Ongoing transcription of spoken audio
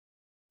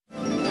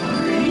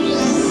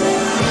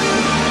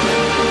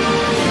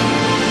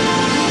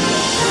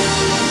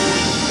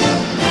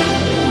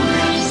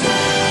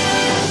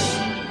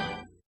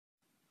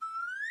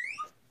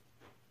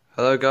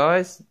Hello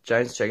guys,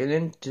 James checking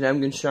in. Today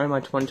I'm going to show you my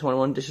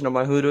 2021 edition of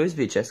my Dooleys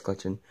VHS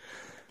collection.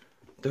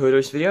 The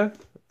Dooleys video,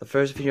 the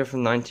first video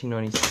from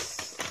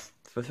 1996,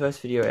 the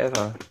first video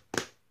ever.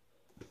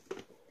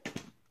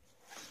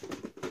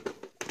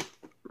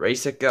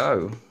 Race It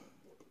Go.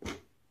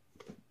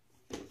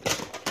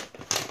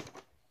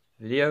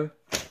 Video.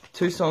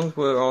 2 songs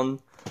were on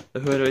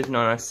the Dooleys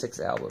 1996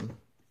 album.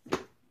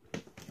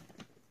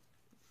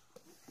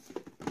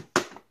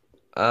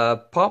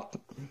 Pop.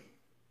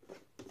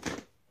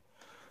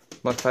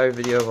 My favourite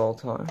video of all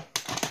time.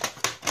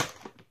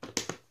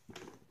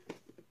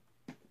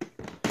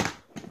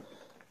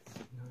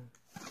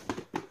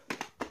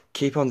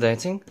 Keep on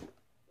Dancing.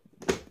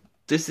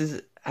 This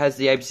has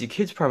the ABC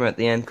Kids promo at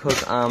the end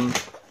because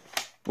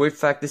in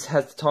fact this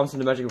has the Thomas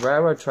and the Magic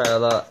Railroad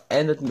trailer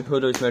and the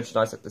Hooley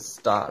merchandise at the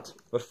start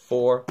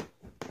before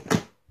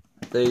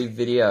the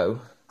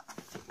video.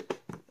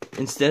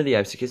 Instead of the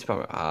ABC Kids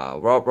promo.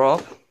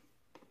 Rob.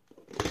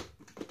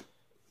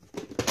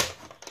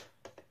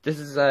 This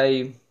is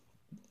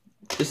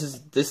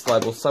this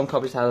label. Some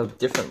copies have a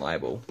different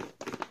label.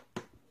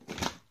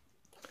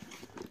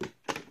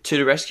 To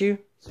the Rescue,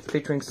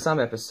 featuring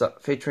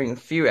a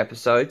few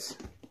episodes.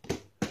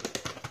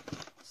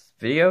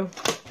 Video,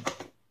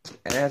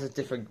 and it has a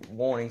different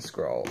warning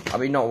scroll. I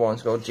mean, not warning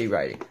scroll, G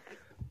rating.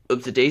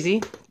 Oops a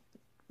Daisy,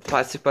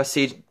 plastic by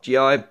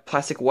CGI,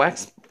 plastic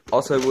wax,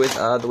 also with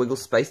the Wiggle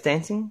Space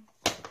Dancing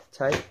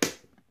tape.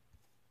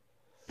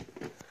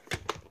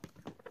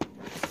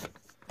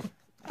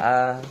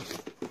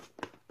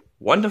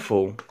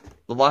 Wonderful.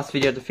 The last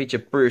video to feature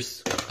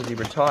Bruce because he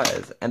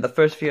retires, and the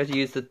first video to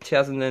use the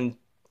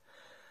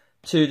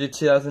 2002 to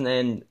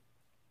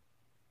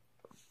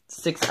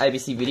 2006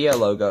 ABC video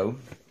logo.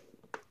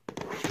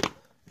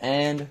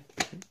 And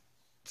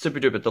super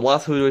duper, the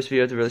last Hooley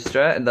video to release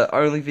straight, and the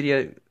only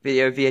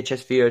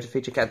VHS video to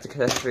feature Captain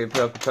Catastrophe and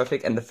Purple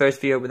Perfect, and the first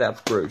video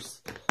without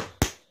Bruce.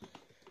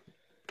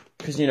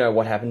 Because you know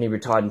what happened, he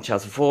retired in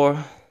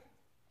 2004.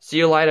 See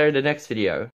you later in the next video.